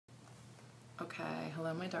Okay,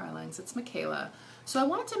 hello my darlings, it's Michaela. So I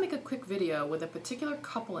wanted to make a quick video with a particular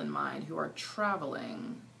couple in mind who are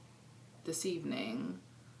traveling this evening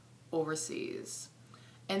overseas.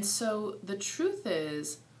 And so the truth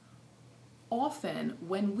is, often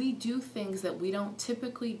when we do things that we don't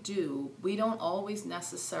typically do, we don't always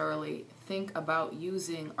necessarily think about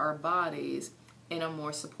using our bodies in a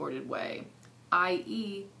more supported way,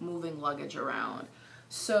 i.e. moving luggage around.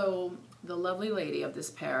 So the lovely lady of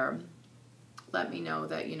this pair let me know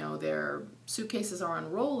that, their suitcases are on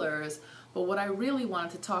rollers, but what I really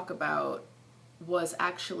wanted to talk about was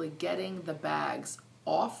actually getting the bags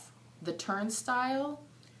off the turnstile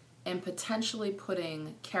and potentially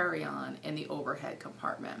putting carry-on in the overhead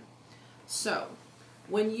compartment. So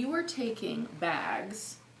when you are taking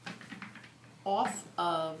bags off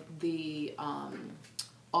of the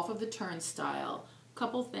turnstile, a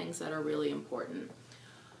couple things that are really important.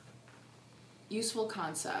 Useful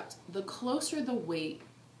concept. The closer the weight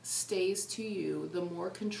stays to you, the more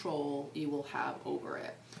control you will have over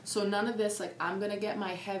it. So none of this, like, I'm going to get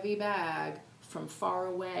my heavy bag from far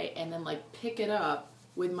away and then pick it up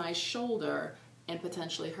with my shoulder and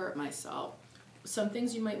potentially hurt myself. Some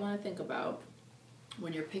things you might want to think about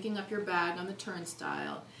when you're picking up your bag on the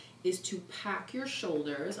turnstile is to pack your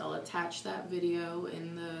shoulders. I'll attach that video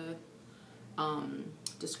in the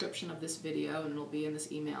description of this video, and it'll be in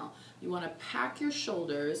this email. You want to pack your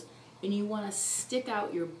shoulders and you want to stick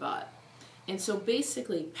out your butt. And so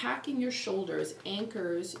basically packing your shoulders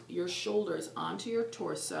anchors your shoulders onto your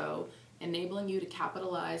torso, enabling you to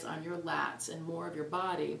capitalize on your lats and more of your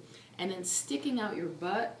body. And then sticking out your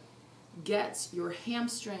butt gets your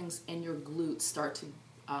hamstrings and your glutes start to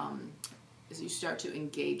as you start to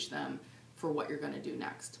engage them for what you're going to do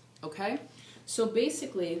next. Okay? So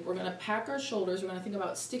basically, we're going to pack our shoulders, we're going to think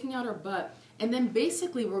about sticking out our butt, and then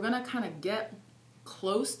basically we're going to kind of get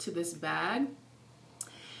close to this bag,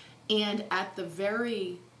 and at the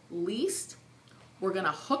very least, we're going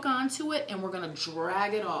to hook onto it and we're going to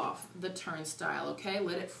drag it off the turnstile, okay?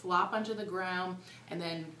 Let it flop onto the ground and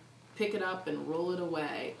then pick it up and roll it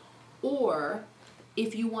away. Or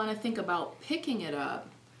if you want to think about picking it up,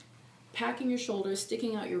 packing your shoulders,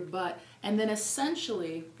 sticking out your butt, and then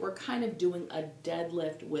essentially we're kind of doing a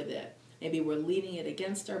deadlift with it. Maybe we're leaning it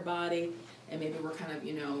against our body, and maybe we're kind of,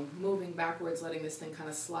 moving backwards, letting this thing kind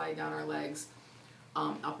of slide down our legs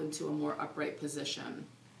up into a more upright position.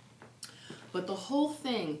 But the whole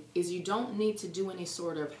thing is you don't need to do any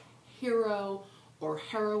sort of hero or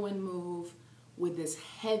heroine move with this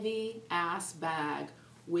heavy ass bag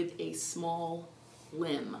with a small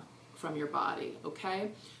limb from your body,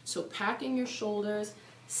 okay? So packing your shoulders,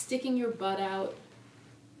 sticking your butt out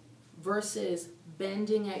versus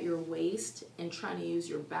bending at your waist and trying to use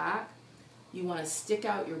your back. You want to stick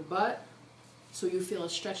out your butt so you feel a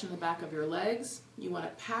stretch in the back of your legs. You want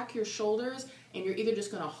to pack your shoulders, and you're either just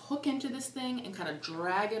going to hook into this thing and kind of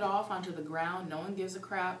drag it off onto the ground, no one gives a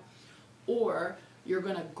crap, or you're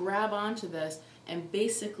going to grab onto this and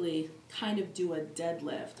basically kind of do a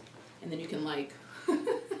deadlift, and then you can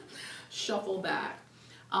shuffle back.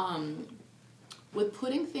 With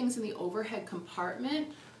putting things in the overhead compartment,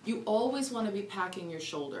 you always want to be packing your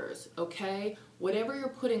shoulders, okay? Whatever you're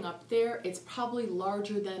putting up there, it's probably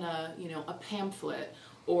larger than a pamphlet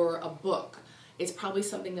or a book. It's probably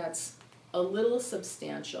something that's a little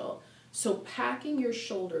substantial. So packing your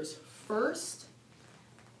shoulders first,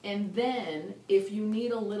 and then if you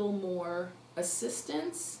need a little more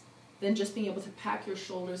assistance than just being able to pack your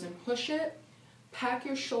shoulders and push it, pack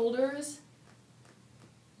your shoulders,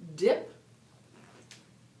 dip,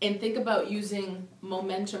 and think about using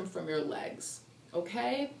momentum from your legs,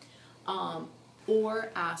 okay? Or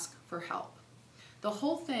ask for help. The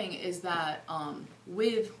whole thing is that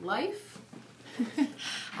with life,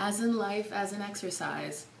 as in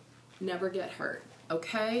exercise, never get hurt,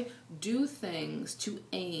 okay? Do things to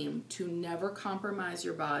aim to never compromise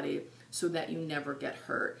your body so that you never get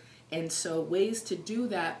hurt. And so ways to do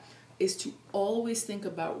that is to always think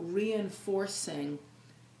about reinforcing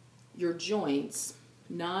your joints,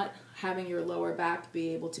 not having your lower back be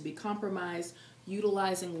able to be compromised,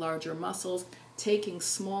 utilizing larger muscles, taking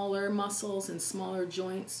smaller muscles and smaller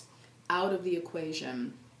joints out of the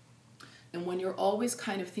equation. And when you're always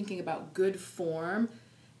kind of thinking about good form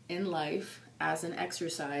in life as an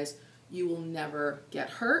exercise, you will never get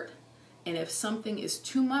hurt. And if something is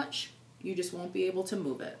too much, you just won't be able to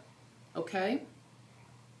move it, okay?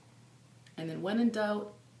 And then when in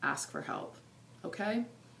doubt, ask for help, okay?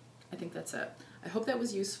 I think that's it. I hope that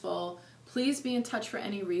was useful. Please be in touch for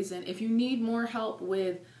any reason. If you need more help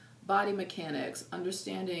with body mechanics,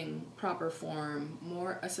 understanding proper form,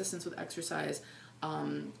 more assistance with exercise,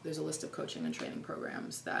 there's a list of coaching and training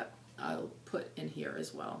programs that I'll put in here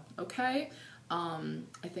as well. Okay?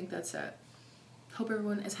 I think that's it. Hope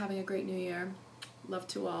everyone is having a great new year. Love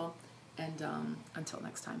to all, and until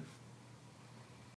next time.